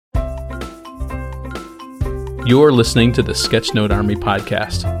You're listening to the Sketchnote Army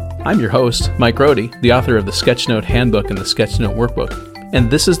podcast. I'm your host, Mike Rohde, the author of the Sketchnote Handbook and the Sketchnote Workbook. And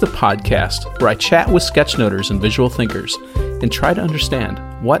this is the podcast where I chat with sketchnoters and visual thinkers and try to understand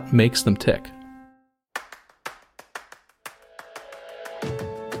what makes them tick.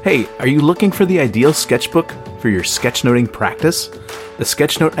 Hey, are you looking for the ideal sketchbook for your sketchnoting practice? The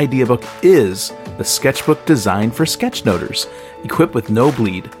Sketchnote Idea Book is the sketchbook designed for sketchnoters. Equipped with no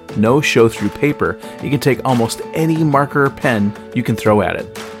bleed, no show-through paper, you can take almost any marker or pen you can throw at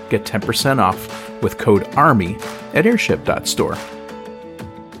it. Get 10% off with code ARMY at airship.store.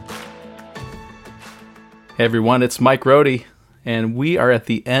 Hey everyone, it's Mike Rohde, and we are at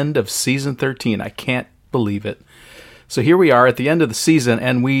the end of Season 13. I can't believe it. So here we are at the end of the season,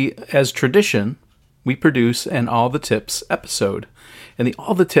 and we, as tradition, we produce an All the Tips episode. In the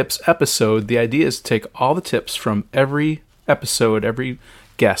All the Tips episode, the idea is to take all the tips from every episode, every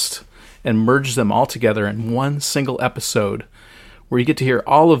guest, and merge them all together in one single episode where you get to hear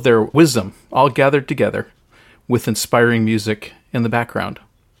all of their wisdom all gathered together with inspiring music in the background.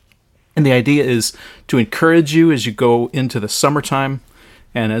 And the idea is to encourage you as you go into the summertime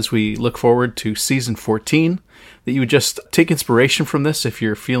and as we look forward to season 14, that you would just take inspiration from this. If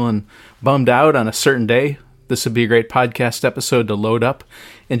you're feeling bummed out on a certain day, this would be a great podcast episode to load up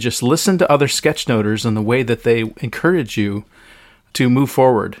and just listen to other sketchnoters and the way that they encourage you to move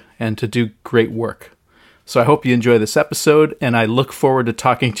forward and to do great work. So I hope you enjoy this episode, and I look forward to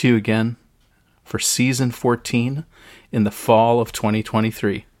talking to you again for season 14 in the fall of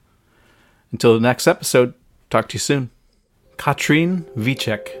 2023. Until the next episode, talk to you soon. Katrin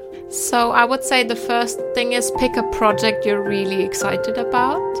Vicek. So I would say the first thing is pick a project you're really excited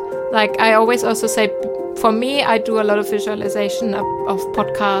about. Like I always also say, for me, I do a lot of visualization of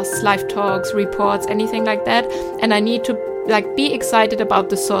podcasts, live talks, reports, anything like that. And I need to be excited about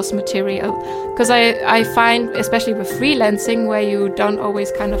the source material. Because I find, especially with freelancing, where you don't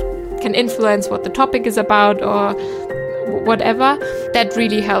always kind of can influence what the topic is about or whatever, that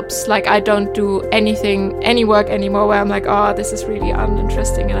really helps. Like I don't do any work anymore where I'm like, oh, this is really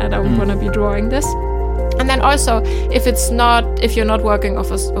uninteresting and I don't want to be drawing this. And then also, if you're not working off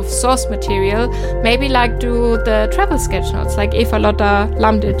source material, maybe do the travel sketch notes, like Eva Lotta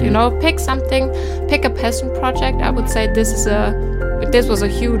Lam did, pick a passion project. I would say this was a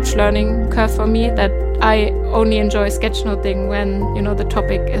huge learning curve for me, that I only enjoy sketchnoting when, the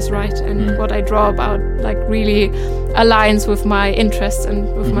topic is right and what I draw about really aligns with my interests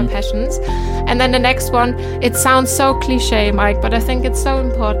and with my passions. And then the next one, it sounds so cliche, Mike, but I think it's so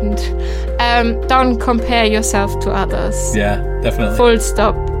important. Don't compare yourself to others. Yeah, definitely. Full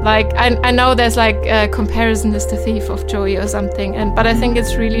stop. I know there's comparison is the thief of joy or something, but I think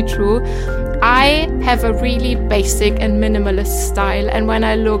it's really true. I have a really basic and minimalist style, and when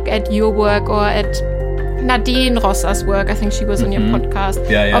I look at your work or at Nadine Rossa's work, I think she was on your podcast,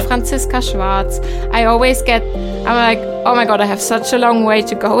 or Franziska Schwarz, I'm like, oh my God, I have such a long way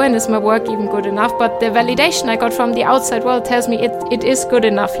to go, and is my work even good enough? But the validation I got from the outside world tells me it is good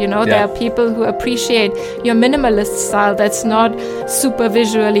enough, There are people who appreciate your minimalist style that's not super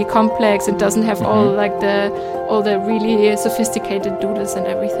visually complex. It doesn't have all the really sophisticated doodles and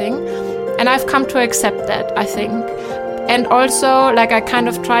everything. And I've come to accept that, I think. And also, I kind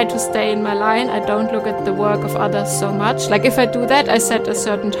of try to stay in my line. I don't look at the work of others so much. If I do that, I set a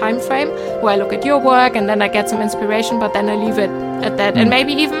certain time frame where I look at your work and then I get some inspiration, but then I leave it at that. And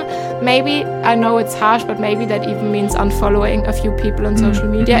maybe I know it's harsh, but maybe that even means unfollowing a few people on social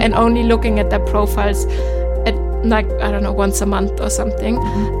media and only looking at their profiles at, once a month or something.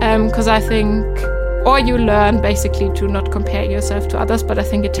 Because I think, or you learn basically to not compare yourself to others, but I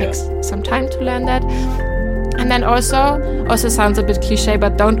think it takes some time to learn that. And then also sounds a bit cliche,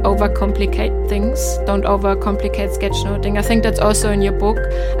 but don't overcomplicate things. Don't overcomplicate sketchnoting. I think that's also in your book.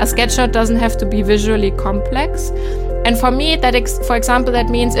 A sketchnote doesn't have to be visually complex. And for me, for example, that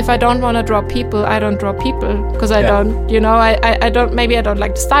means if I don't want to draw people, I don't draw people. Because I don't, maybe I don't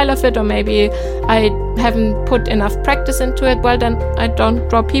like the style of it, or maybe I haven't put enough practice into it. Well, then I don't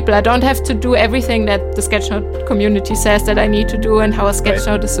draw people. I don't have to do everything that the sketchnote community says that I need to do and how a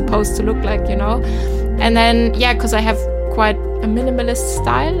sketchnote is supposed to look like, And then, because I have quite a minimalist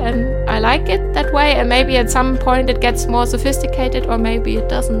style and I like it that way. And maybe at some point it gets more sophisticated, or maybe it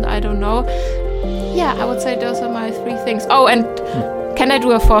doesn't. I don't know. Yeah, I would say those are my 3 things. Oh, and can I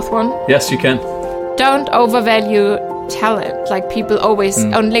do a 4th one? Yes, you can. Don't overvalue talent. Like people always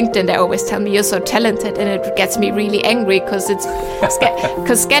on LinkedIn, they always tell me you're so talented, and it gets me really angry because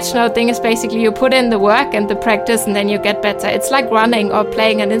sketchnoting is basically you put in the work and the practice, and then you get better. It's like running or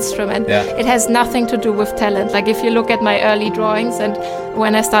playing an instrument. Yeah. It has nothing to do with talent. Like if you look at my early drawings and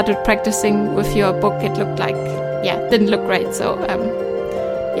when I started practicing with your book, it looked like didn't look great. So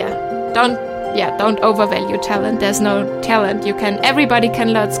don't overvalue talent. There's no talent. Everybody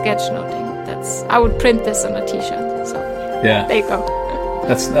can learn sketchnoting. I would print this on a t-shirt. So yeah, there you go.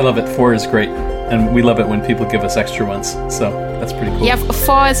 I love it. 4 is great, and we love it when people give us extra ones. So that's pretty cool. Yeah,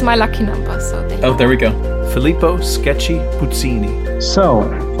 4 is my lucky number. So there we go. Filippo Sketchy Puccini. So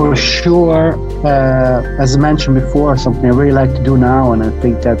for sure, as I mentioned before, something I really like to do now, and I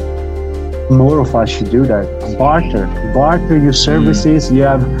think that more of us should do that. Barter your services. You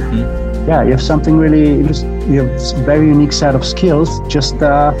have. You have something really interesting. You have a very unique set of skills. Just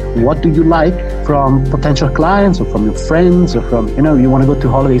what do you like from potential clients or from your friends or from, you want to go to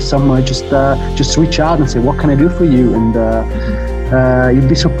holidays somewhere, just reach out and say, what can I do for you? And you'd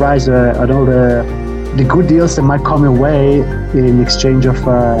be surprised at all the good deals that might come your way in exchange of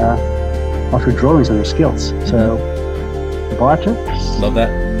your drawings and your skills. So barter. Love that.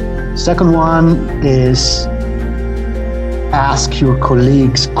 Second one is ask your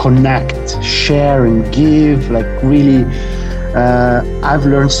colleagues, connect, share and give. Like really, I've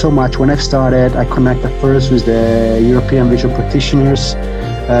learned so much. When I've started, I connected first with the European visual practitioners,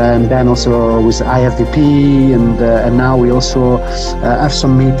 and then also with IFVP, and now we also have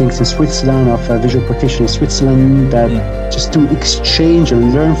some meetings in Switzerland of visual practitioners in Switzerland that just to exchange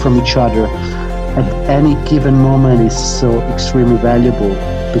and learn from each other at any given moment is so extremely valuable,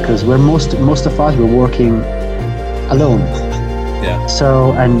 because most of us we're working alone. Yeah.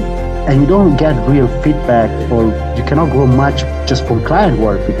 So and you don't get real feedback, or you cannot grow much just from client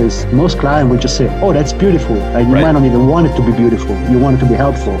work, because most clients will just say, "Oh, that's beautiful," and you might not even want it to be beautiful. You want it to be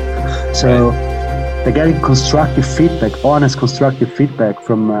helpful. So they're getting constructive feedback, honest constructive feedback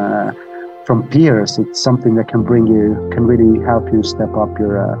from peers. It's something that can really help you step up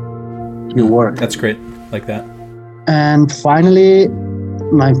your work. That's great. Like that. And finally,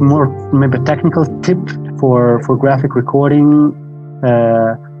 my more maybe technical tip for graphic recording,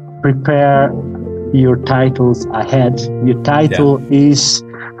 prepare your titles ahead. Your title is,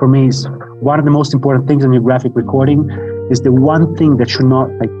 for me, is one of the most important things in your graphic recording. Is the one thing that should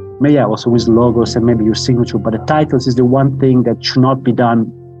not, like, also with logos and maybe your signature, but the titles is the one thing that should not be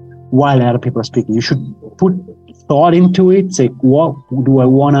done while other people are speaking. You should put thought into it, say, what do I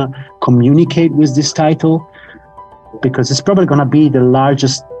want to communicate with this title? Because it's probably going to be the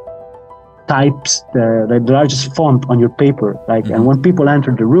largest types, the largest font on your paper. And when people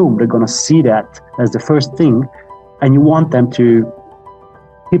enter the room, they're going to see that as the first thing, and you want them to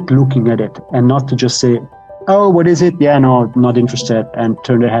keep looking at it and not to just say, "Oh, what is it? Yeah, no, not interested," and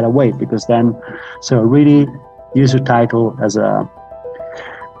turn their head away. Because then, so really use your title as to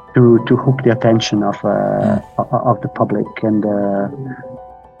hook the attention of the public, and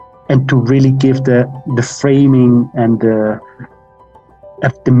to really give the framing and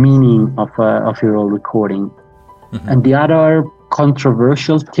the meaning of your own recording. And the other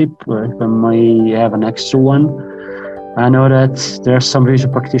controversial tip, if I may have an extra one, I know that there are some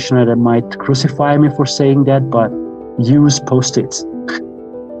visual practitioners that might crucify me for saying that, but use Post-its.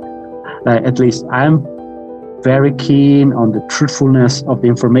 At least I'm very keen on the truthfulness of the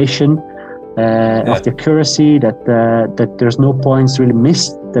information, of the accuracy, that there's no points really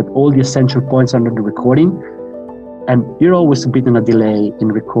missed, that all the essential points under the recording. And you're always a bit in a delay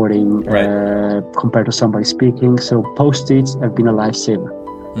in recording compared to somebody speaking. So Post-its have been a lifesaver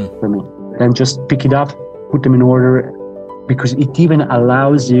for me. Then just pick it up, put them in order, because it even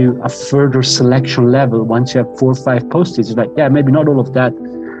allows you a further selection level. Once you have 4 or 5 Post-its, it's like, maybe not all of that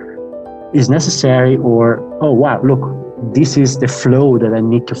is necessary, or, oh, wow, look, this is the flow that I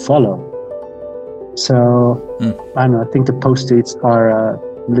need to follow. So, I don't know, I think the Post-its are a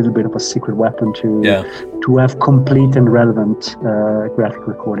little bit of a secret weapon to have complete and relevant graphic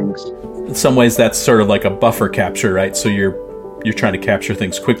recordings. In some ways, that's sort of like a buffer capture, right? So you're trying to capture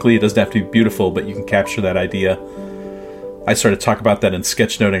things quickly. It doesn't have to be beautiful, but you can capture that idea. I sort of talk about that in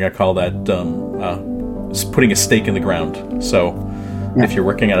sketchnoting. I call that putting a stake in the ground. So if you're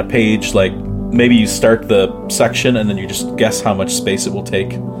working on a page, like maybe you start the section and then you just guess how much space it will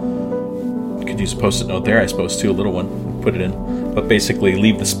take. You could use a Post-it note there, I suppose, too, a little one, put it in. But basically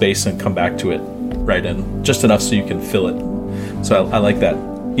leave the space and come back to it right in, just enough so you can fill it. So I like that,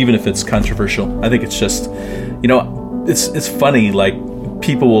 even if it's controversial. I think it's just, it's funny, like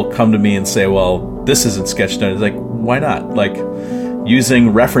people will come to me and say, well, this isn't sketchnote. It's like, why not? Like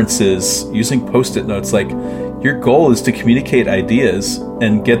using references, using Post-it notes, like your goal is to communicate ideas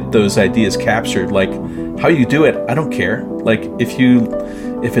and get those ideas captured. Like, how you do it, I don't care. Like, if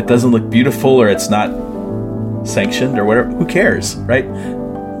it doesn't look beautiful or it's not sanctioned or whatever, who cares, right?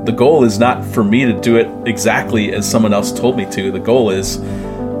 The goal is not for me to do it exactly as someone else told me to. The goal is,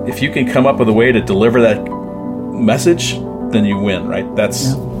 if you can come up with a way to deliver that message, then you win, right? That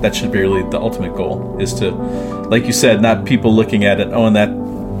should be really the ultimate goal, is to, like you said, not people looking at it, oh, and that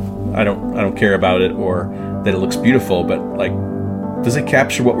I don't care about it, or that it looks beautiful, but like, does it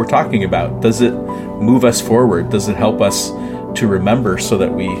capture what we're talking about? Does it move us forward? Does it help us to remember so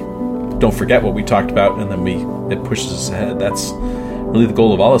that we don't forget what we talked about, and then it pushes us ahead? That's really the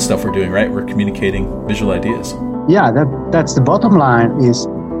goal of all the stuff we're doing, right? We're communicating visual ideas. Yeah, that's the bottom line is,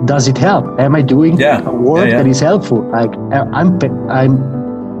 does it help? Am I doing a work that is helpful? Like, I'm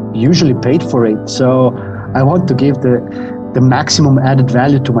usually paid for it, so I want to give the maximum added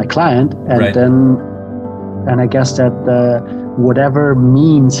value to my client, and I guess that whatever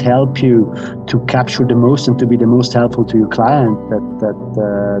means help you to capture the most and to be the most helpful to your client,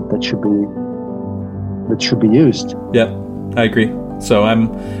 that should be used. Yeah, I agree. So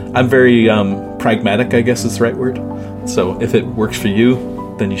I'm very pragmatic, I guess is the right word. So if it works for you,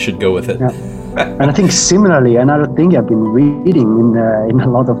 then you should go with it. Yeah. And I think similarly, another thing I've been reading in a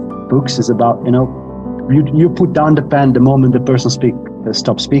lot of books is about, you put down the pen the moment the person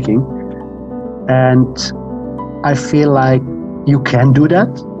stops speaking, and I feel like you can do that,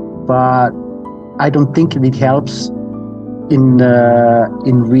 but I don't think it helps in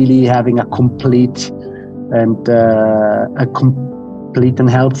really having a complete and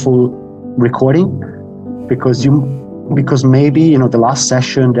helpful recording, because maybe the last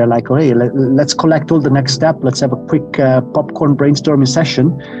session they're like, oh, hey, let's collect all the next step, let's have a quick popcorn brainstorming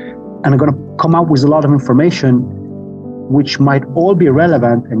session, and I'm going to come up with a lot of information which might all be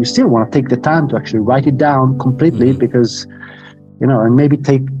relevant, and you still want to take the time to actually write it down completely, because and maybe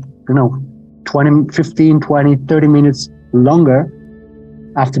take 20, 15, 20, 30 minutes longer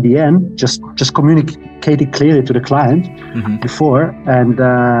after the end, just communicate it clearly to the client before, and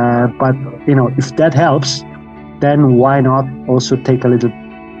but if that helps, then why not also take a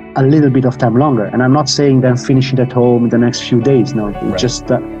little bit of time longer? And I'm not saying then finish it at home in the next few days. No, just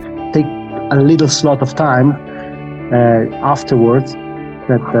take a little slot of time afterwards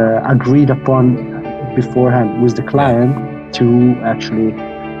that agreed upon beforehand with the client to actually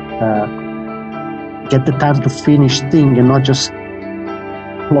get the time to finish thing, and not just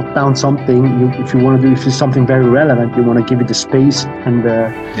plot down something. If it's something very relevant, you want to give it the space and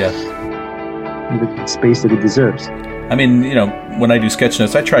the space that it deserves. I mean, when I do sketch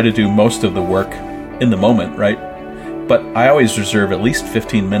notes, I try to do most of the work in the moment, right? But I always reserve at least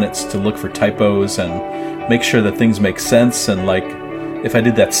 15 minutes to look for typos and make sure that things make sense. And like, if I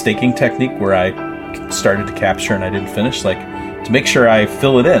did that staking technique where I started to capture and I didn't finish, like, to make sure I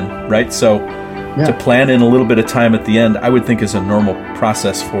fill it in, right? So to plan in a little bit of time at the end, I would think is a normal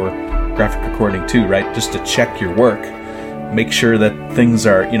process for graphic recording too, right? Just to check your work, make sure that things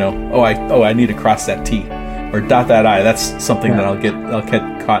are, I need to cross that T or dot that I. That's something that I'll get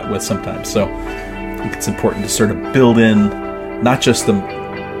caught with sometimes. So I think it's important to sort of build in, not just the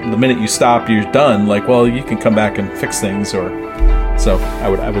minute you stop, you're done. Like, well, you can come back and fix things, or so. I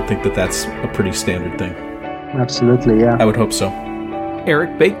would think that that's a pretty standard thing. Absolutely, yeah. I would hope so.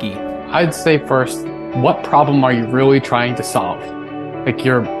 Eric Bakey. I'd say first, what problem are you really trying to solve? Like,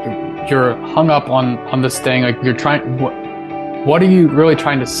 you're hung up on this thing. Like, you're trying. What are you really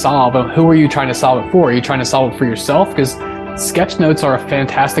trying to solve, and who are you trying to solve it for? Are you trying to solve it for yourself? Because sketch notes are a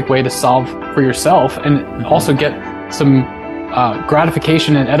fantastic way to solve for yourself, and also get some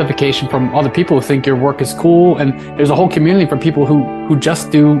gratification and edification from other people who think your work is cool. And there's a whole community for people who just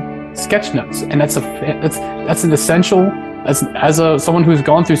do sketch notes, and that's an essential. As someone who's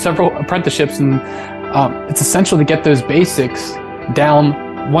gone through several apprenticeships, and it's essential to get those basics down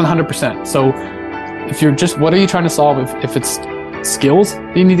 100%. So if you're what are you trying to solve? If it's skills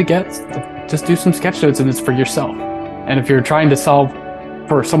that you need to get, just do some sketch notes, and it's for yourself. And if you're trying to solve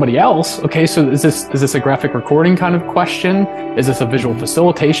for somebody else, okay, so is this a graphic recording kind of question? Is this a visual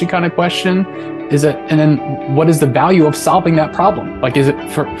facilitation kind of question? And then what is the value of solving that problem? Like, is it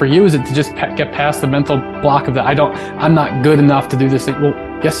for you, is it to just get past the mental block of that I'm not good enough to do this thing? Well,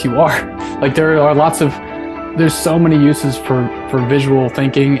 yes, you are. Like, there's so many uses for visual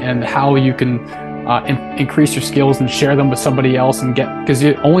thinking, and how you can increase your skills and share them with somebody else, and because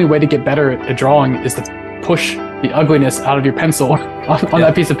the only way to get better at drawing is to push the ugliness out of your pencil on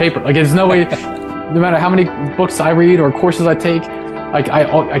that piece of paper. Like, there's no way, no matter how many books I read or courses I take, like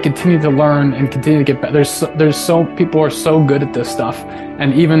I continue to learn and continue to get better. There's so people are so good at this stuff,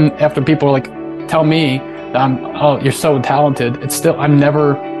 and even after people tell me, you're so talented. It's still, I'm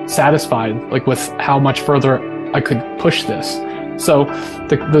never satisfied like with how much further I could push this. So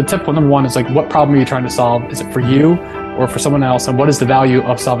the tip number one is like, what problem are you trying to solve? Is it for you or for someone else? And what is the value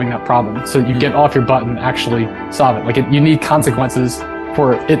of solving that problem? So you get off your butt and actually solve it. Like you need consequences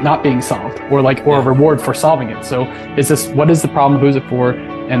for it not being solved, or a reward for solving it. So what is the problem? Who's it for?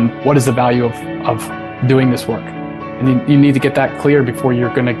 And what is the value of doing this work? And you need to get that clear before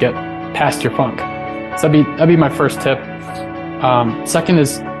you're going to get past your funk. So that'd be my first tip. Second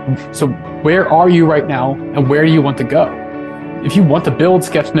is, so where are you right now and where do you want to go? If you want to build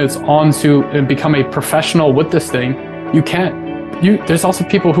sketchnotes onto and become a professional with this thing, you can. There's also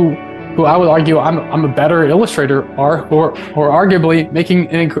people who I would argue I'm a better illustrator or arguably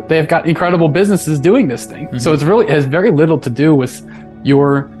they've got incredible businesses doing this thing. Mm-hmm. So it has very little to do with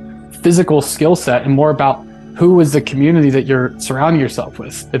your physical skill set and more about who is the community that you're surrounding yourself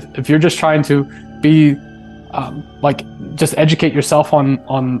with. If you're just trying to be just educate yourself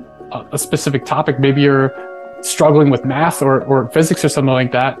on a specific topic, maybe you're struggling with math or physics or something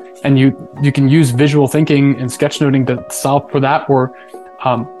like that, and you can use visual thinking and sketchnoting to solve for that, or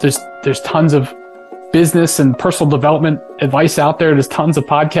there's tons of business and personal development advice out there. There's tons of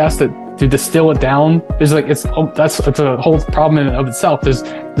podcasts to distill it down. There's it's a whole problem in and of itself. There's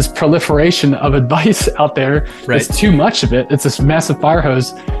this proliferation of advice out there. Right. It's too much of it. It's this massive fire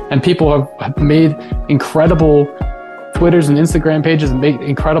hose, and people have made incredible Twitters and Instagram pages and make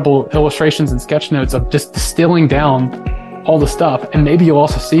incredible illustrations and sketchnotes of just distilling down all the stuff. And maybe you'll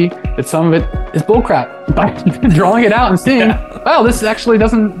also see that some of it is bullcrap by drawing it out and seeing, wow, this actually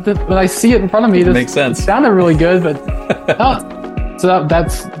doesn't, when I see it in front of me, this makes sense. It sounded really good, but so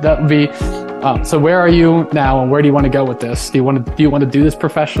that would be, so where are you now and where do you want to go with this? Do you want to do this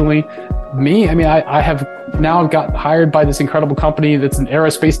professionally? Me, I mean, I have now got hired by this incredible company that's an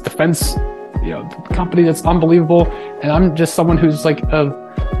aerospace defense company that's unbelievable, and I'm just someone who's like a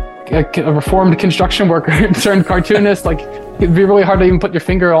reformed construction worker turned cartoonist. Like, it'd be really hard to even put your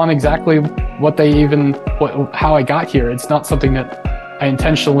finger on exactly how I got here. It's not something that I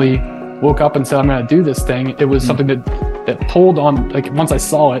intentionally woke up and said I'm going to do this thing. It was something that pulled on, like, once I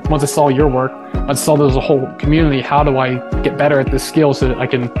saw your work, I saw there was a whole community. How do I get better at this skill so that I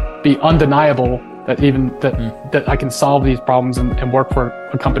can be undeniable that I can solve these problems and work for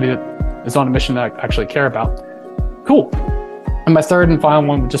a company that is on a mission that I actually care about. Cool. And my third and final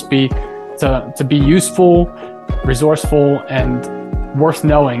one would just be to be useful, resourceful, and worth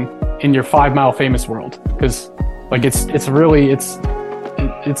knowing in your 5 Mile Famous world. Because like it's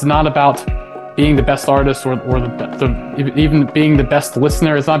not about being the best artist or even being the best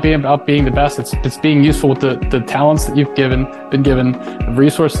listener. It's not being about being the best. It's being useful with the talents that you've been given, the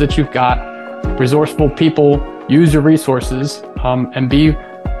resources that you've got. Resourceful people use your resources and be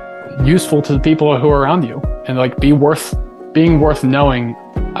useful to the people who are around you, and like being worth knowing,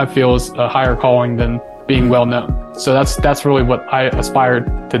 I feel, is a higher calling than being well known. So that's really what I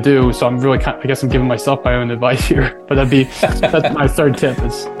aspired to do. So I'm really I guess I'm giving myself my own advice here, but that's my third tip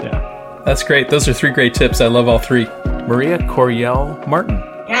is, yeah. Like, that's great. Those are 3 great tips. I love all 3. Maria Coriel Martin.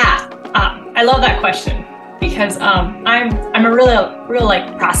 Yeah, I love that question because I'm a real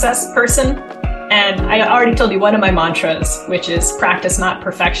like process person. And I already told you one of my mantras, which is practice, not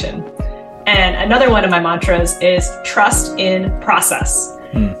perfection. And another one of my mantras is trust in process.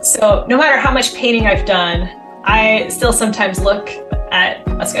 So no matter how much painting I've done, I still sometimes look at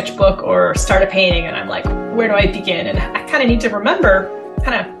a sketchbook or start a painting and I'm like, where do I begin? And I kind of need to remember,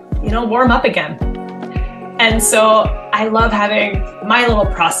 warm up again. And so I love having my little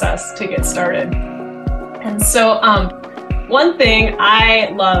process to get started. And so, one thing I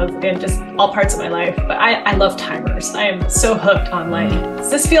love in just all parts of my life, but I love timers. I am so hooked on does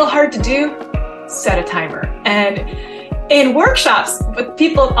this feel hard to do? Set a timer. And in workshops with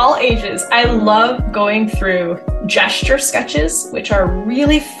people of all ages, I love going through gesture sketches, which are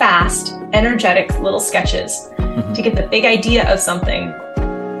really fast, energetic little sketches to get the big idea of something,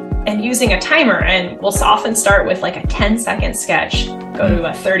 and using a timer. And we'll often start with like a 10-second sketch, go to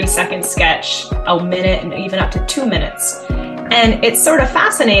a 30-second sketch, a minute, and even up to 2 minutes. And it's sort of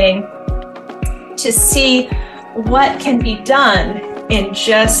fascinating to see what can be done in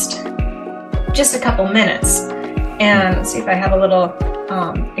just a couple minutes. And let's see if I have a little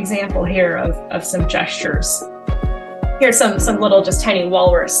example here of some gestures. Here's some little just tiny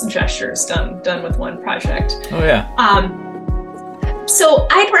walrus gestures done with one project. Oh yeah. So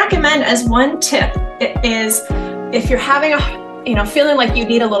I'd recommend as one tip is, if you're having feeling like you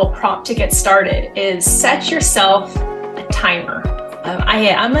need a little prompt to get started, is set yourself a timer.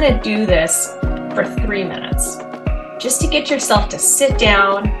 I'm going to do this for 3 minutes, just to get yourself to sit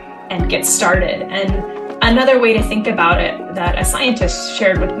down and get started. And Another way to think about it that a scientist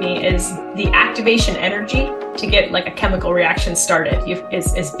shared with me is the activation energy to get like a chemical reaction started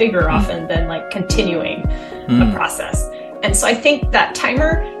is bigger often than like continuing a process. And so I think that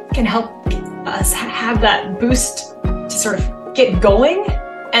timer can help us have that boost to sort of get going.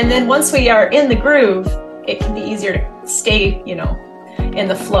 And then once we are in the groove, it can be easier to stay, in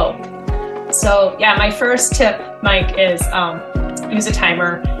the flow. So yeah, my first tip, Mike, is use a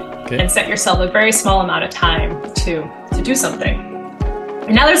timer and set yourself a very small amount of time to do something.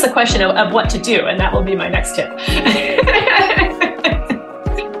 And now there's the question of what to do, and that will be my next tip.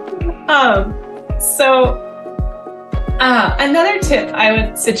 Another tip I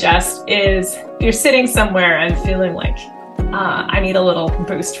would suggest is if you're sitting somewhere and feeling like I need a little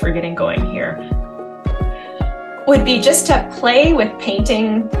boost for getting going here, would be just to play with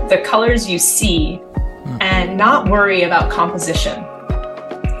painting the colors you see and not worry about composition.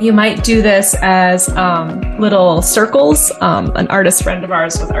 You might do this as little circles. An artist friend of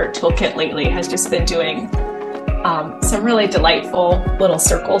ours with Art Toolkit lately has just been doing some really delightful little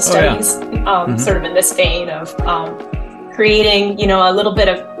circle studies, sort of in this vein of creating, a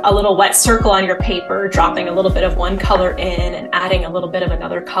little wet circle on your paper, dropping a little bit of one color in and adding a little bit of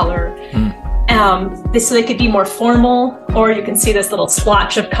another color. So they could be more formal, or you can see this little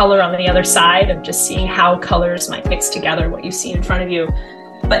swatch of color on the other side of just seeing how colors might mix together what you see in front of you.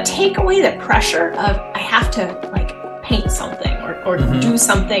 But take away the pressure of I have to like paint something or do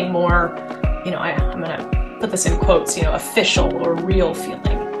something more, I'm going to put this in quotes, official or real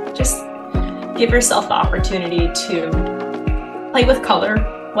feeling. Just give yourself the opportunity to play with color,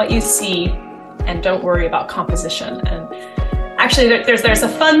 what you see, and don't worry about composition. And actually, there's a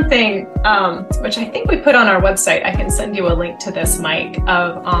fun thing, which I think we put on our website. I can send you a link to this, Mike,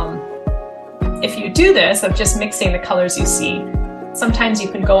 of if you do this, of just mixing the colors you see, sometimes you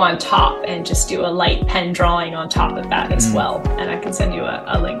can go on top and just do a light pen drawing on top of that as well. And I can send you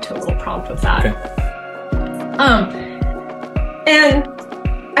a link to a little prompt with that. Okay. And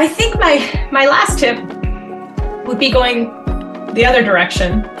I think my last tip would be going the other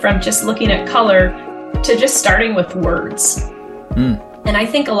direction from just looking at color to just starting with words. And I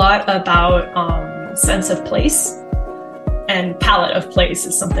think a lot about sense of place, and palette of place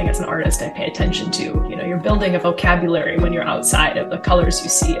is something as an artist I pay attention to. You're building a vocabulary when you're outside of the colors you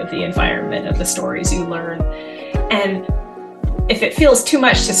see, of the environment, of the stories you learn. And if it feels too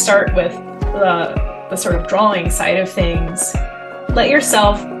much to start with the sort of drawing side of things, let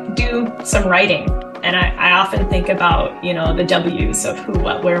yourself do some writing. And I often think about, the W's of who,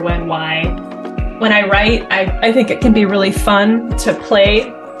 what, where, when, why. When I write, I think it can be really fun to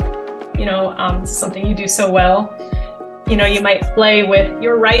play, something you do so well. You might play with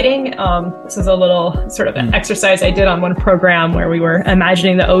your writing. This is a little sort of an exercise I did on one program where we were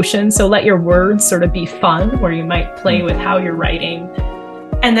imagining the ocean. So let your words sort of be fun, where you might play with how you're writing.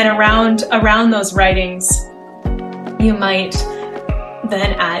 And then around those writings, you might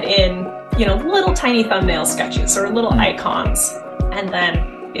then add in, little tiny thumbnail sketches or little icons, and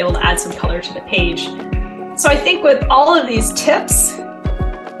then be able to add some color to the page. So I think with all of these tips,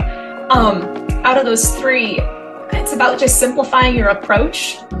 out of those three, it's about just simplifying your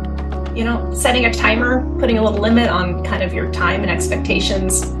approach, setting a timer, putting a little limit on kind of your time and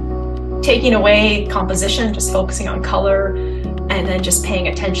expectations, taking away composition, just focusing on color, and then just paying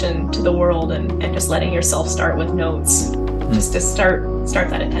attention to the world and just letting yourself start with notes, just to start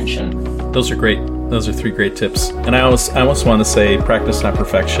that attention. Those are great. Those are three great tips. And I almost want to say practice, not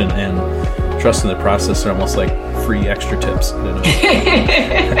perfection, and trust in the process are almost like free extra tips. I don't know.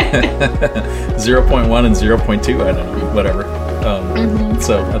 0.1 and 0.2, I don't know, whatever.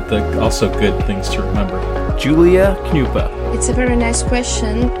 So also good things to remember. Julia Knupa. It's a very nice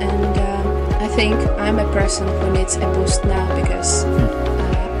question, and I think I'm a person who needs a boost now because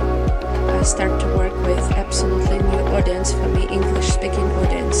I start to work with absolutely new audience for me, English-speaking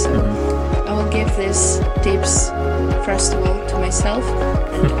audience. So I will give these tips, first of all, to myself,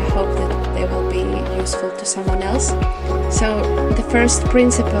 and I hope that they will be useful to someone else. So the first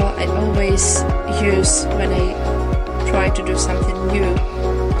principle I always use when I try to do something new,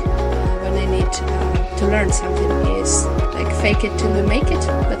 when I need to learn something, is like fake it till you make it,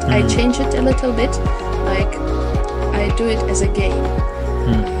 but I change it a little bit, like I do it as a game.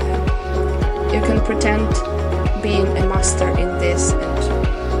 You can pretend being a master in this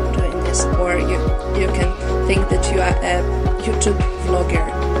and doing this, or you can think that you are a YouTube vlogger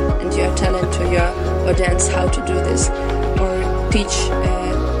and you are telling to your audience how to do this, or teach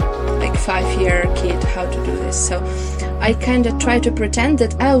like 5-year kid how to do this. So I kind of try to pretend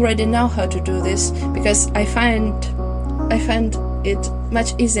that I already know how to do this, because I find it's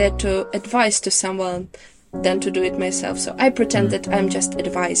much easier to advise to someone than to do it myself. So I pretend that I'm just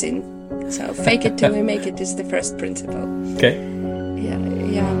advising. So fake it till you make it is the first principle. Okay.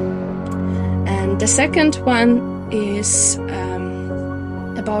 Yeah. And the second one is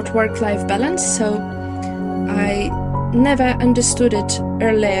about work-life balance. So I never understood it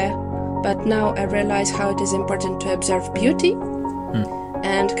earlier, but now I realize how it is important to observe beauty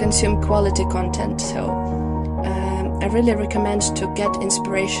and consume quality content. So I really recommend to get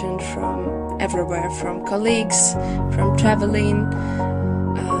inspiration from everywhere, from colleagues, from traveling,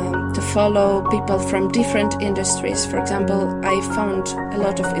 to follow people from different industries. For example, I found a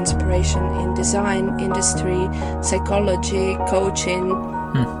lot of inspiration in design industry, psychology, coaching,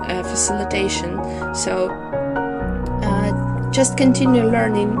 facilitation. So just continue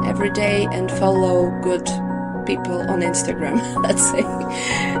learning every day and follow good people on Instagram, let's say.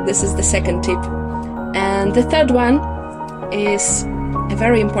 This is the second tip. And the third one is a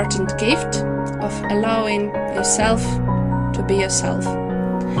very important gift of allowing yourself to be yourself.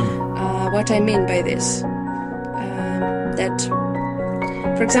 What I mean by this, that,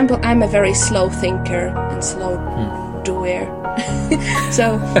 for example, I'm a very slow thinker and slow doer.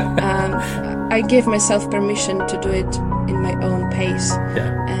 So I give myself permission to do it in my own pace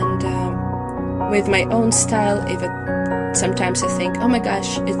and with my own style. Even sometimes I think, oh my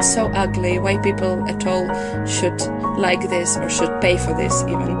gosh, it's so ugly. Why people at all should like this or should pay for this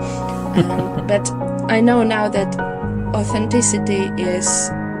even. But I know now that authenticity is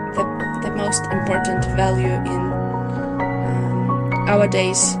the most important value in our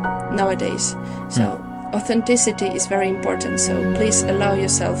days nowadays. So authenticity is very important. So please allow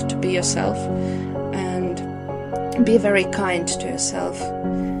yourself to be yourself and be very kind to yourself.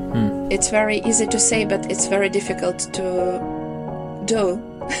 It's very easy to say, but it's very difficult to do.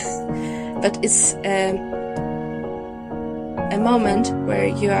 But it's a moment where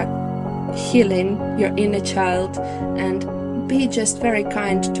you are healing your inner child and be just very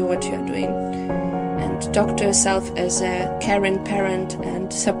kind to what you are doing. And talk to yourself as a caring parent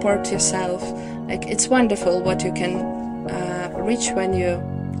and support yourself. Like, it's wonderful what you can reach when you're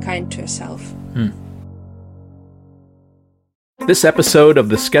kind to yourself. This episode of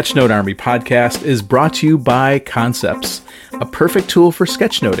the Sketchnote Army podcast is brought to you by Concepts, a perfect tool for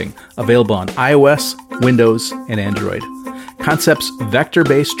sketchnoting, available on iOS, Windows, and Android. Concepts'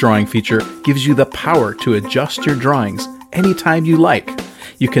 vector-based drawing feature gives you the power to adjust your drawings anytime you like.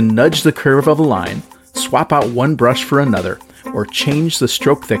 You can nudge the curve of a line, swap out one brush for another, or change the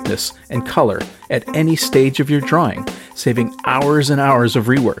stroke thickness and color at any stage of your drawing, saving hours and hours of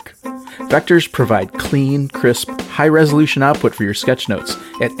rework. Vectors provide clean, crisp, high-resolution output for your sketch notes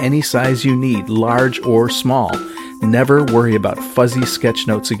at any size you need, large or small. Never worry about fuzzy sketch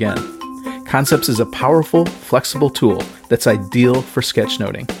notes again. Concepts is a powerful, flexible tool that's ideal for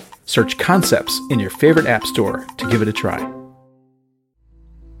sketchnoting. Search Concepts in your favorite app store to give it a try.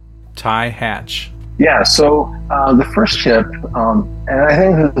 Ty Hatch. Yeah, so the first tip, and I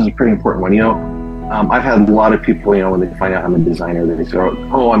think this is a pretty important one. I've had a lot of people, when they find out I'm a designer, they say,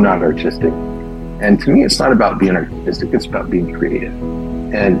 oh, I'm not artistic. And to me, it's not about being artistic, it's about being creative.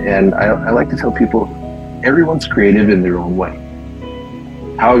 And I like to tell people, everyone's creative in their own way.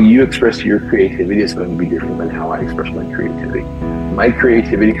 How you express your creativity is going to be different than how I express my creativity. My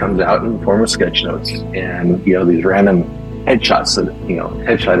creativity comes out in the form of sketch notes and, these random headshots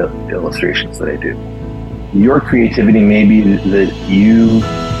headshot illustrations that I do. Your creativity may be that you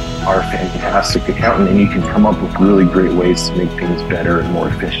are a fantastic accountant and you can come up with really great ways to make things better and more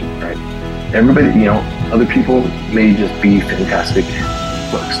efficient, right? Everybody, other people may just be fantastic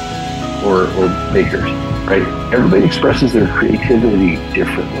cooks or bakers, right? Everybody expresses their creativity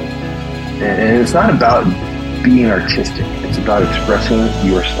differently. And it's not about being artistic. It's about expressing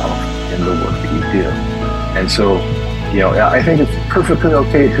yourself in the work that you do. And so, I think it's perfectly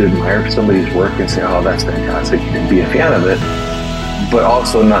okay to admire somebody's work and say, oh, that's fantastic, and be a fan of it, but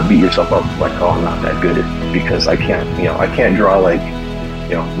also not beat yourself up like, oh, I'm not that good at it because I can't draw like,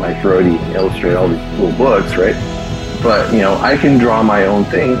 Mike Rohde and illustrate all these cool books, right? But, I can draw my own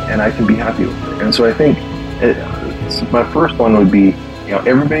thing and I can be happy with it. And so I think my first one would be,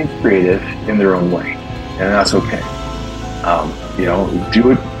 everybody's creative in their own way, and that's okay.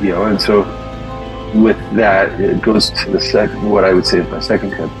 Do it, and so with that, it goes to what I would say is my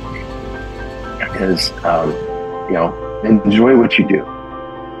second tip is, enjoy what you do.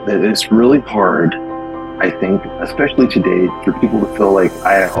 It's really hard, I think, especially today, for people to feel like,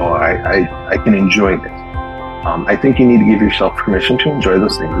 I can enjoy this. I think you need to give yourself permission to enjoy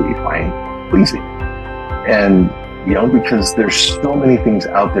those things that you find pleasing. And, because there's so many things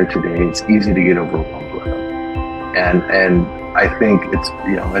out there today, it's easy to get overwhelmed with them. And I think it's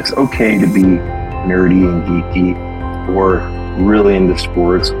okay to be nerdy and geeky, or really into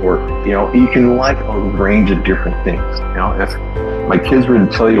sports, or you can like a range of different things. If my kids were to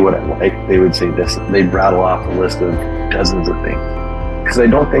tell you what I like, they would say this. They'd rattle off a list of dozens of things, because I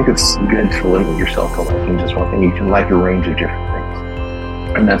don't think it's good to limit yourself to liking just one thing. You can like a range of different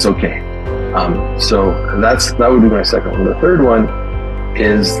things, and that's okay. So that would be my second one. The third one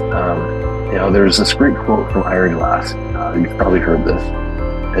is there's this great quote from Ira Glass. You've probably heard this.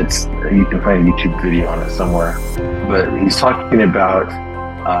 You can find a YouTube video on it somewhere, but he's talking about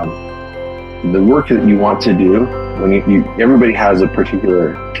the work that you want to do. When everybody has a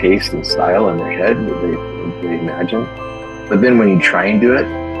particular taste and style in their head that they imagine, but then when you try and do it,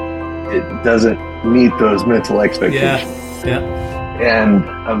 it doesn't meet those mental expectations. Yeah. And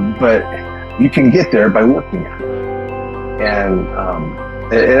but you can get there by working at it. And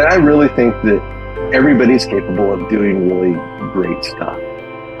I really think that everybody's capable of doing really great stuff.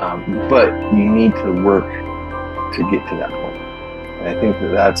 But you need to work to get to that point. And I think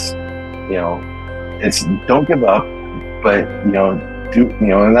that's, it's don't give up, but, do,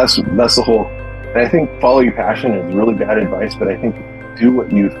 and that's the whole, and I think follow your passion is really bad advice, but I think do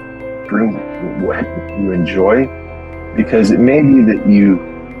what you enjoy, because it may be that you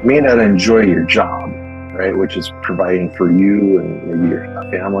may not enjoy your job, right, which is providing for you and maybe your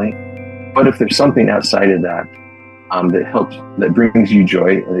family. But if there's something outside of that that helps, that brings you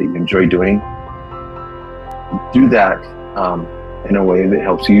joy, that you enjoy doing, do that in a way that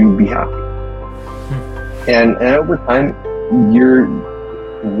helps you be happy. And over time,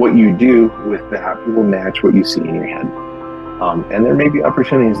 what you do with that will match what you see in your head. And there may be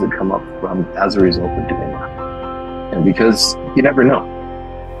opportunities that come up as a result of doing that. And because you never know.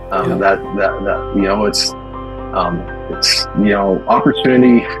 It's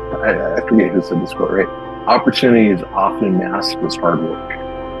opportunity. I forget who said this quote, right? Opportunity is often masked as hard work,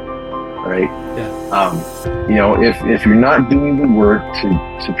 right? If you're not doing the work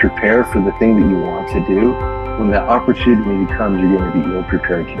to prepare for the thing that you want to do, when that opportunity comes, you're going to be ill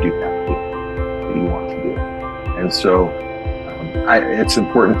prepared to do that thing that you want to do. And so, it's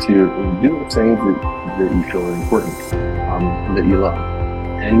important to do the things that you feel are important, that you love.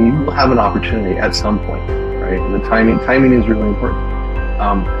 And you will have an opportunity at some point, right? And the timing is really important.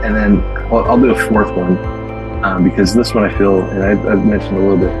 And then I'll do a fourth one, because this one I feel, and I've mentioned a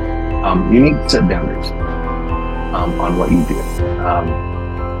little bit, you need to set boundaries on what you do.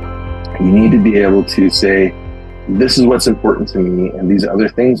 You need to be able to say, this is what's important to me, and these other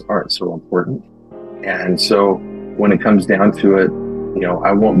things aren't so important. And so when it comes down to it,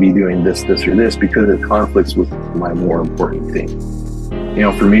 I won't be doing this, or this, because it conflicts with my more important thing.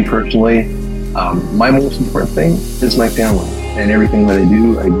 For me personally, my most important thing is my family, and everything that I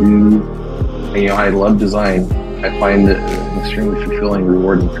do. I love design. I find it an extremely fulfilling,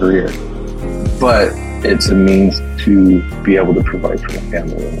 rewarding career. But it's a means to be able to provide for my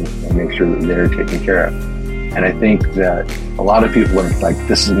family and make sure that they're taken care of. And I think that a lot of people are like,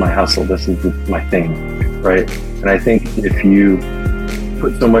 this is my hustle, this is my thing, right? And I think if you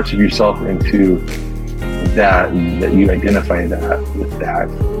put so much of yourself into that you identify that with that,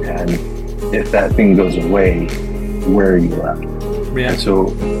 and if that thing goes away, where are you left? Yeah. And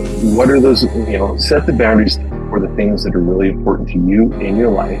so what are those, set the boundaries for the things that are really important to you in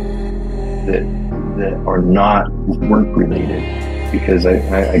your life that are not work related, because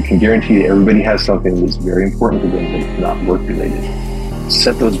I can guarantee you everybody has something that's very important to them that's not work related.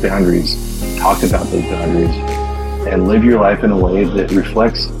 Set those boundaries, talk about those boundaries, and live your life in a way that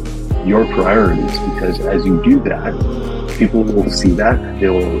reflects your priorities, because as you do that, people will see that, they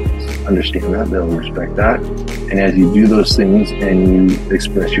will understand that, they'll respect that. And as you do those things and you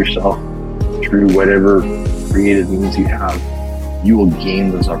express yourself through whatever creative means you have, you will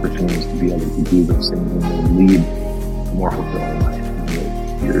gain those opportunities to be able to do those things, and you'll lead a more fulfilling life.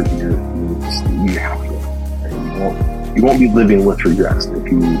 And you're happy with it. Right? You won't be living with regrets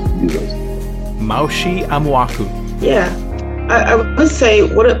if you do those things. Maushi Amuaku. Yeah. I would say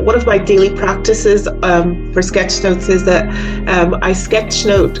one of my daily practices for sketchnotes is that I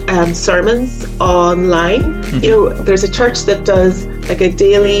sketchnote sermons online. Mm-hmm. There's a church that does like a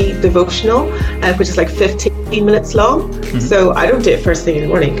daily devotional, which is like 15 minutes long. Mm-hmm. So I don't do it first thing in the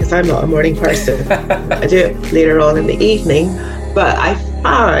morning because I'm not a morning person. I do it later on in the evening. But I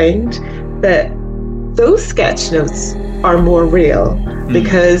find that those sketchnotes are more real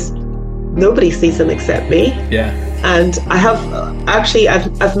because nobody sees them except me. Yeah. And I have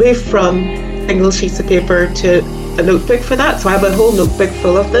I've moved from single sheets of paper to a notebook for that. So I have a whole notebook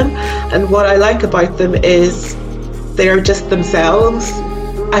full of them. And what I like about them is they're just themselves.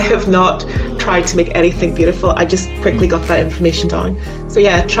 I have not tried to make anything beautiful. I just quickly got that information down. So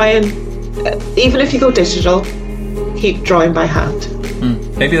yeah, try and, even if you go digital, keep drawing by hand.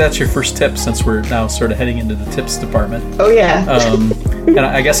 Maybe that's your first tip, since we're now sort of heading into the tips department. Oh yeah. And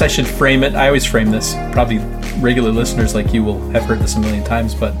I guess I should frame it. I always frame this. Probably regular listeners like you will have heard this a million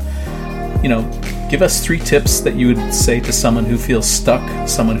times, but give us 3 tips that you would say to someone who feels stuck,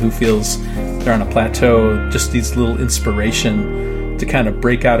 someone who feels they're on a plateau, just these little inspiration to kind of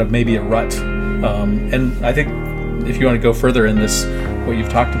break out of maybe a rut. And I think if you want to go further in this, what you've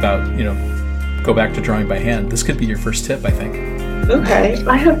talked about, go back to drawing by hand. This could be your first tip, I think. Okay,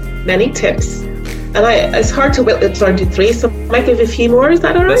 I have many tips, and it's hard to whittle it down to 3, so I might give a few more. Is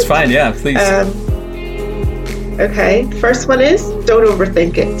that all right? That's fine, yeah, please. Okay, first one is don't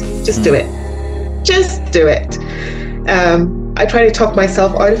overthink it. Just do it. Just do it. I tried to talk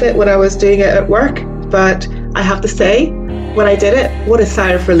myself out of it when I was doing it at work, but I have to say, when I did it, what a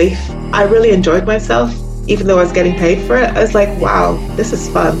sigh of relief. I really enjoyed myself, even though I was getting paid for it. I was like, wow, this is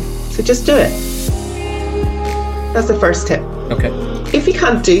fun. So just do it. That's the first tip. Okay. If you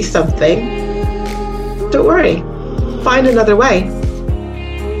can't do something, don't worry. Find another way.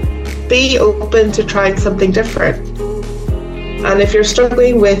 Be open to trying something different. And if you're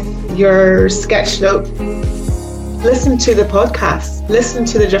struggling with your sketch note, listen to the podcast. Listen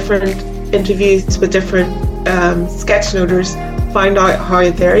to the different interviews with different sketch noters. Find out how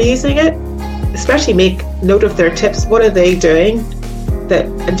they're using it. Especially make note of their tips. What are they doing?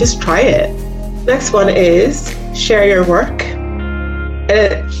 And just try it. Next one is share your work.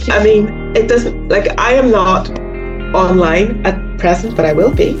 It doesn't, I am not online at present, but I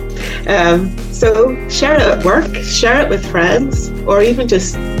will be. So share it at work, share it with friends, or even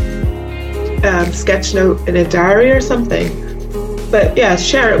just sketch note in a diary or something. But yeah,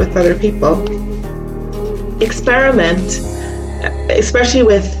 share it with other people. Experiment, especially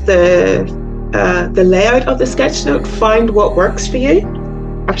with the layout of the sketch note. Find what works for you.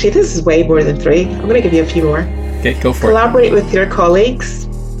 Actually, this is way more than 3. I'm going to give you a few more. Okay, go for Collaborate with your colleagues.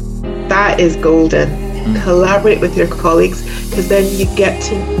 That is golden. Collaborate with your colleagues, because then you get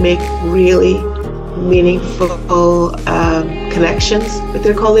to make really meaningful connections with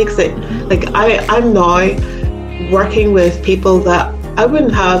your colleagues. I'm now working with people that I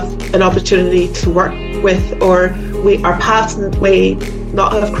wouldn't have an opportunity to work with, or our paths may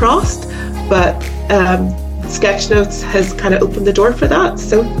not have crossed, but Sketchnotes has kind of opened the door for that.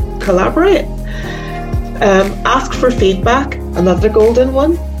 So collaborate. Ask for feedback, another golden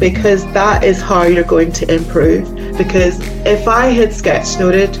one, because that is how you're going to improve. Because if I had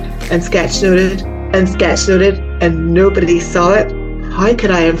sketchnoted and sketchnoted and sketchnoted and nobody saw it, how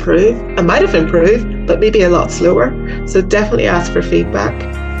could I improve? I might have improved, but maybe a lot slower. So definitely ask for feedback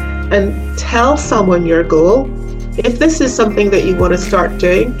and tell someone your goal. If this is something that you want to start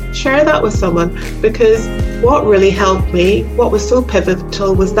doing, share that with someone, because what really helped me, what was so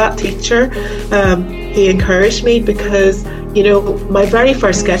pivotal, was that teacher. He encouraged me, because my very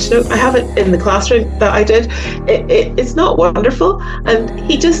first sketch note, I have it in the classroom that I did. It's not wonderful, and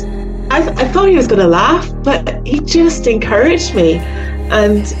he just, I thought he was going to laugh, but he just encouraged me,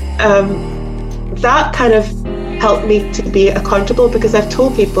 and that kind of helped me to be accountable, because I've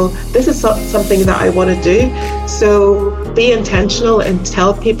told people this is something that I want to do. So be intentional and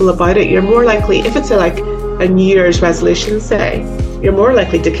tell people about it. You're more likely, if it's a New Year's resolution, say, you're more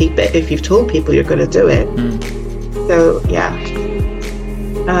likely to keep it if you've told people you're going to do it. So yeah,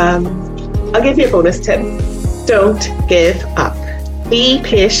 I'll give you a bonus tip. Don't give up. Be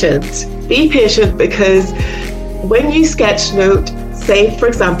patient. Be patient, because when you sketch note, say, for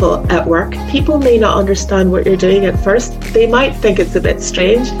example, at work, people may not understand what you're doing at first. They might think it's a bit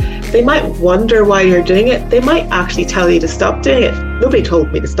strange. They might wonder why you're doing it. They might actually tell you to stop doing it. Nobody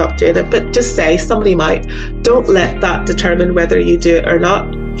told me to stop doing it, but just say, somebody might. Don't let that determine whether you do it or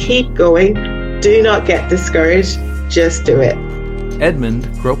not. Keep going. Do not get discouraged. Just do it. Edmund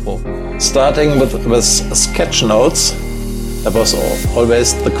Gropel. Starting with sketch notes, there was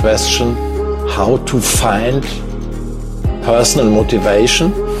always the question how to find personal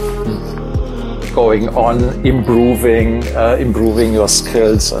motivation, going on, improving your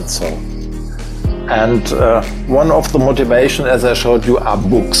skills and so on. And one of the motivation, as I showed you, are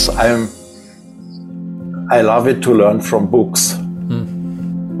books. I love it to learn from books.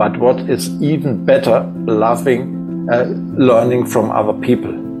 But what is even better, learning from other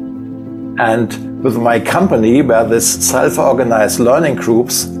people. And with my company, where this self-organized learning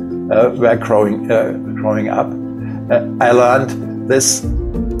groups were growing up, I learned this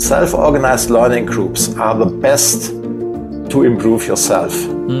self-organized learning groups are the best to improve yourself.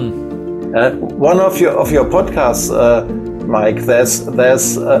 One of your podcasts Mike, there's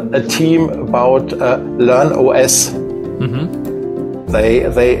a team about Learn OS. Mm-hmm.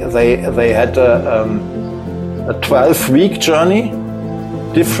 They had a 12-week journey,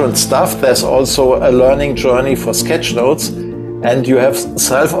 different stuff. There's also a learning journey for sketchnotes, and you have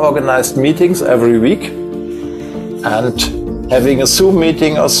self-organized meetings every week, and having a Zoom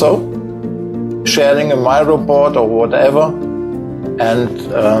meeting or so, sharing a Miro board or whatever, and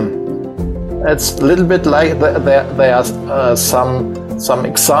it's a little bit like there are some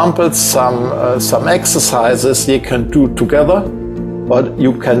examples, some exercises you can do together, what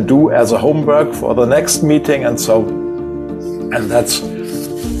you can do as a homework for the next meeting, and so, and that's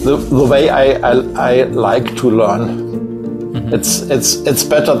the way I like to learn. Mm-hmm. It's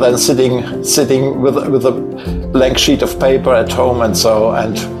better than sitting with a blank sheet of paper at home and so,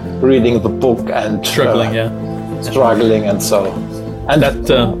 and reading the book and struggling and so. And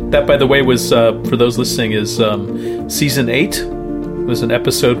that by the way was for those listening is season 8. It was an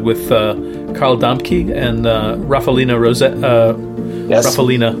episode with Carl Damke and Raffaellina Rossetti,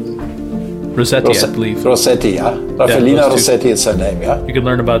 I believe. Rossetti, yeah. Raffaellina Rossetti is her name, yeah. You can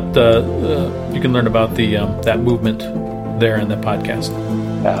learn about the that movement there in the podcast.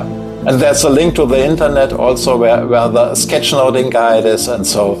 Yeah, and there's a link to the internet also where the sketchnoting guide is and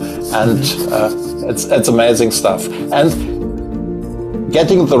so, and it's amazing stuff. And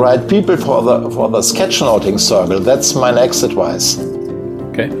getting the right people for the sketchnoting circle, that's my next advice.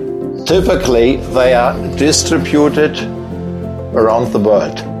 Okay. Typically, they are distributed around the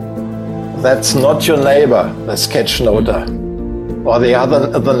world. That's not your neighbor, the sketchnoter, or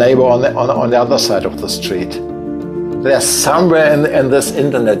the neighbor on the other side of the street. They're somewhere in this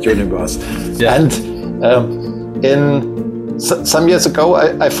internet universe. Yeah. And some years ago,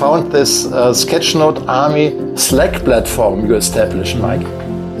 I found this Sketchnote Army Slack platform you established, Mike.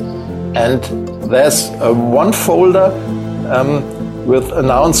 And there's one folder with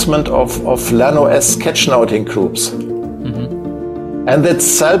announcement of Learn OS sketchnoting groups. Mm-hmm. And it's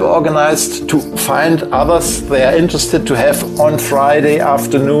self-organized to find others they are interested to have on Friday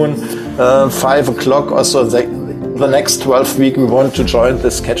afternoon, 5 o'clock or so. The next 12 weeks we want to join the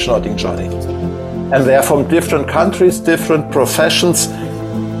sketchnoting journey. And they are from different countries, different professions,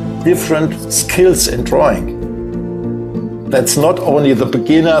 different skills in drawing. That's not only the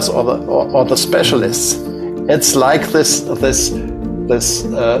beginners or the specialists. It's like this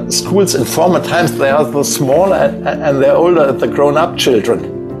schools in former times, they are the smaller and the older, the grown-up children,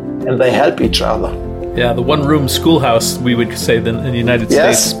 and they help each other. Yeah, the one-room schoolhouse, we would say in the United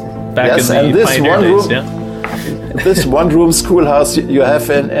States back in the pioneer days. Yeah. This one-room schoolhouse you have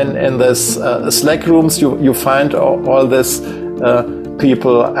in this Slack rooms, you find all this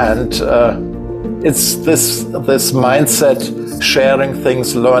people, and it's this mindset, sharing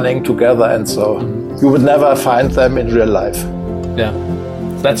things, learning together, and so you would never find them in real life. Yeah,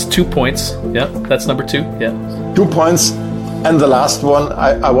 that's 2 points. Yeah, that's number 2. Yeah, 2 points, and the last one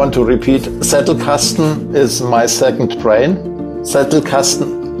I want to repeat: Zettelkasten is my second brain.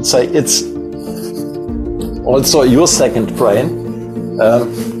 Zettelkasten, say it's also your second brain.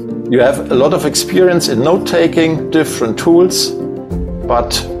 You have a lot of experience in note-taking, different tools,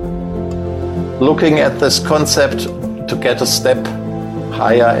 but looking at this concept to get a step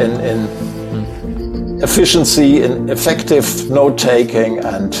higher in efficiency, in effective note-taking,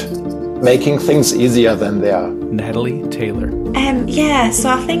 and making things easier than they are. Natalie Taylor. So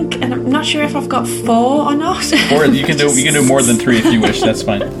I think, and I'm not sure if I've got 4 or not. 4, you can do more than 3 if you wish, that's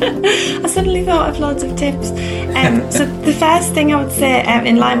fine. I suddenly thought of loads of tips. So the first thing I would say,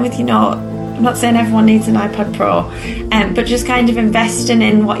 in line with, I'm not saying everyone needs an iPad Pro, but just kind of investing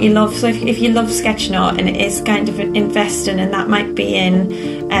in what you love. So if you love Sketchnote, and it is kind of investing, and that might be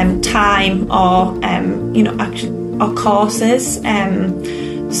in time or or courses.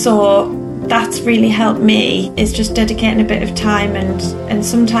 So that's really helped me, is just dedicating a bit of time and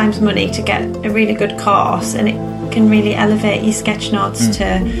sometimes money to get a really good course, and it can really elevate your sketchnotes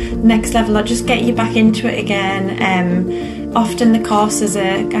to next level, or just get you back into it again. Often the courses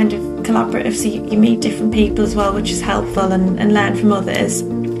are kind of collaborative, so you meet different people as well, which is helpful, and learn from others.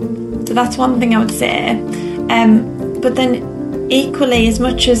 So that's one thing I would say. But then equally, as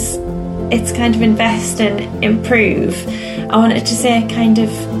much as it's kind of invest and improve, I wanted to say kind of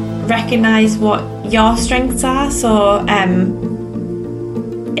recognise what your strengths are. So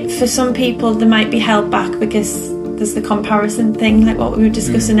for some people there might be held back because there's the comparison thing, like what we were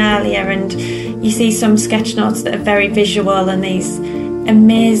discussing earlier, and you see some sketchnotes that are very visual and these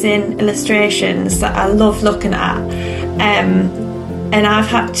amazing illustrations that I love looking at, and I've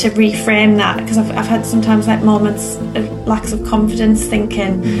had to reframe that because I've had sometimes like moments of lacks of confidence,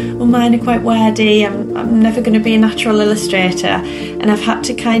 thinking, well, mine are quite wordy, I'm never going to be a natural illustrator, and I've had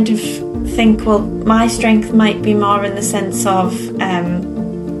to kind of think, well, my strength might be more in the sense of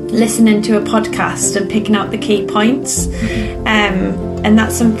listening to a podcast and picking out the key points, and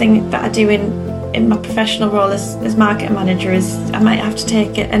that's something that I do in my professional role as marketing manager. Is I might have to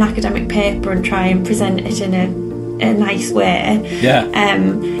take an academic paper and try and present it in a nice way.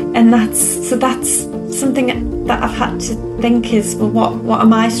 And that's something that I've had to think is, well, what are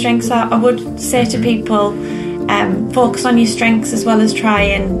my strengths? I would say to people, focus on your strengths as well as try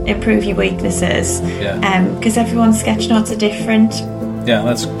and improve your weaknesses, because everyone's sketch notes are different. Yeah,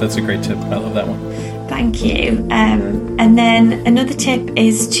 that's a great tip. I love that one. Thank you. And then another tip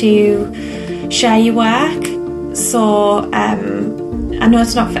is to share your work. So I know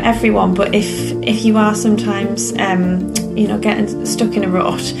it's not for everyone, but if you are sometimes getting stuck in a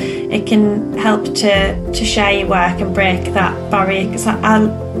rut, it can help to share your work and break that barrier. Because I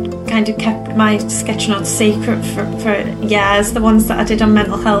kind of kept my sketch notes secret for years, the ones that I did on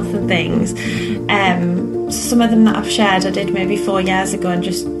mental health and things. Some of them that I've shared I did maybe 4 years ago and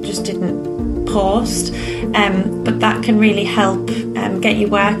just didn't post, but that can really help get your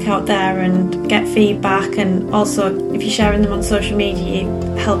work out there and get feedback, and also if you're sharing them on social media,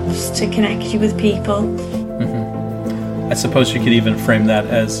 it helps to connect you with people. I suppose you could even frame that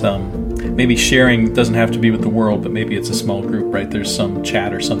as maybe sharing doesn't have to be with the world, but maybe it's a small group, right? There's some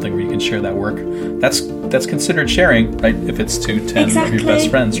chat or something where you can share that work. That's considered sharing, right? If it's to 10 of your best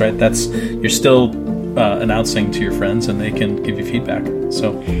friends, right? You're still announcing to your friends, and they can give you feedback.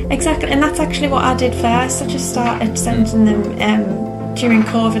 So exactly, and that's actually what I did first. I just started sending them during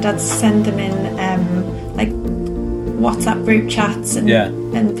COVID. I'd send them in like WhatsApp group chats, and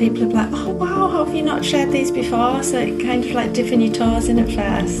people would be like, oh wow, how have you not shared these before? So it kind of like dipping your toes in at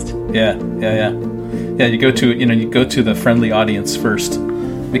first. You go to the friendly audience first,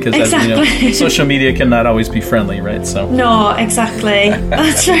 because as, social media cannot always be friendly, right? So no, exactly.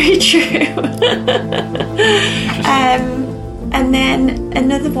 That's very true. And then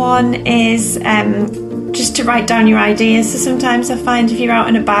another one is just to write down your ideas. So sometimes I find if you're out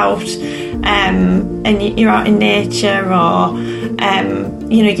and about, and you're out in nature, or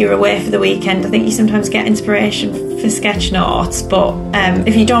you're away for the weekend, I think you sometimes get inspiration for sketch notes, but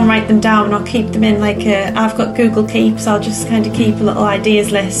if you don't write them down or keep them in I've got Google Keeps, I'll just kind of keep a little ideas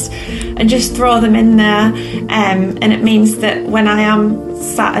list and just throw them in there, and it means that when I am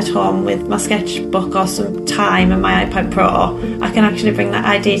sat at home with my sketchbook or some time and my iPad Pro, I can actually bring that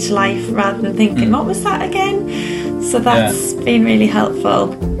idea to life rather than thinking, what was that again? So that's been really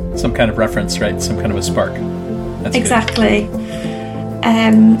helpful. Some kind of reference, right? Some kind of a spark. That's exactly.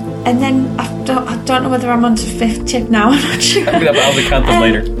 And then I don't know whether I'm on to 5th tip now. I'm not sure. I'll count them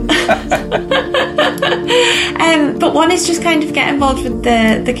later. But one is just kind of get involved with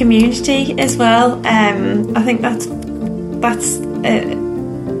the community as well. I think that's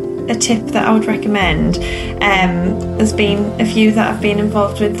a tip that I would recommend. There's been a few that I've been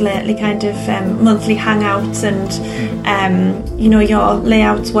involved with lately, kind of monthly hangouts and your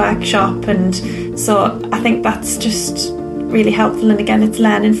layouts workshop, and so I think that's just really helpful. And again, it's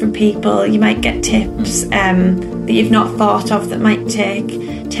learning from people. You might get tips that you've not thought of that might take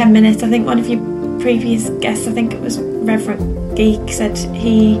 10 minutes. I think one of your previous guests, I think it was Reverend Geek, said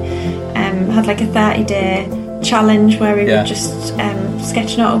he had like a 30-day challenge where he would just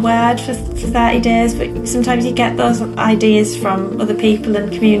sketch note a word for 30 days, but sometimes you get those ideas from other people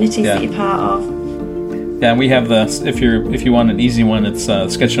and communities that you're part of. Yeah, we have if you want an easy one, it's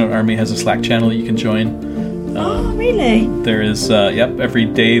Sketchnote Army has a Slack channel you can join. Oh, really? There is every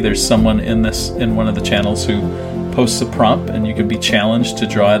day there's someone in one of the channels who posts a prompt, and you can be challenged to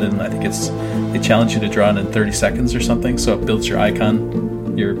draw it, and I think they challenge you to draw it in 30 seconds or something, so it builds your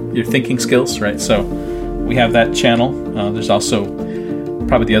icon, your thinking skills, right? So we have that channel. There's also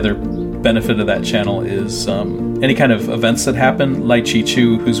probably the other benefit of that channel is any kind of events that happen. Lai Chi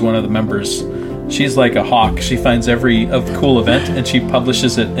Chu, who's one of the members, she's like a hawk. She finds every cool event and she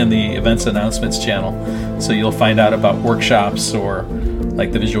publishes it in the events announcements channel. So you'll find out about workshops, or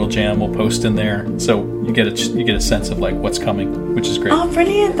like the Visual Jam will post in there. So you get a sense of like what's coming, which is great. Oh,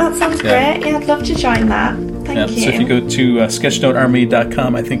 brilliant! That sounds great. Yeah, I'd love to join that. Thank you. So if you go to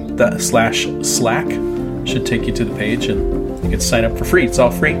sketchnotearmy.com, I think the /Slack should take you to the page, and you can sign up for free. It's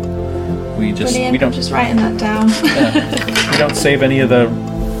all free. I'm just writing that down. We don't save any of the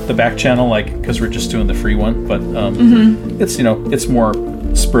back channel, because we're just doing the free one, but it's more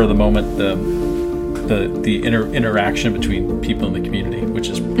spur of the moment, the interaction between people in the community, which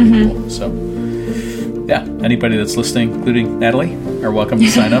is pretty cool. So yeah, anybody that's listening, including Natalie, are welcome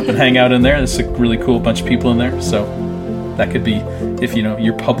to sign up and hang out in there. There's a really cool bunch of people in there. So that could be, if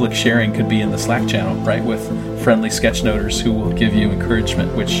your public sharing could be in the Slack channel, right, with friendly sketchnoters who will give you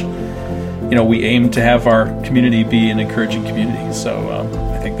encouragement, which, we aim to have our community be an encouraging community. So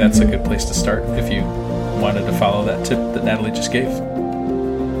I think that's a good place to start if you wanted to follow that tip that Natalie just gave.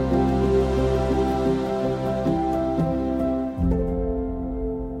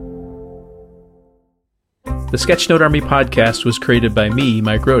 The Sketchnote Army podcast was created by me,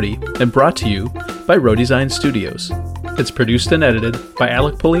 Mike Rohde, and brought to you by Rohdesign Studios. It's produced and edited by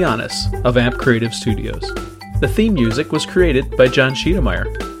Alec Polianis of Amp Creative Studios. The theme music was created by John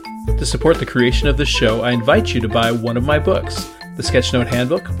Schiedermeyer. To support the creation of this show, I invite you to buy one of my books, the Sketchnote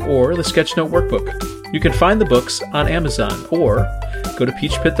Handbook or the Sketchnote Workbook. You can find the books on Amazon or go to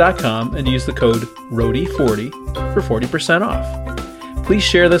peachpit.com and use the code ROHDE40 for 40% off. Please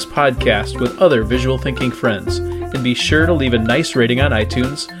share this podcast with other visual thinking friends and be sure to leave a nice rating on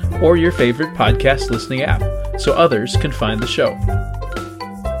iTunes or your favorite podcast listening app so others can find the show.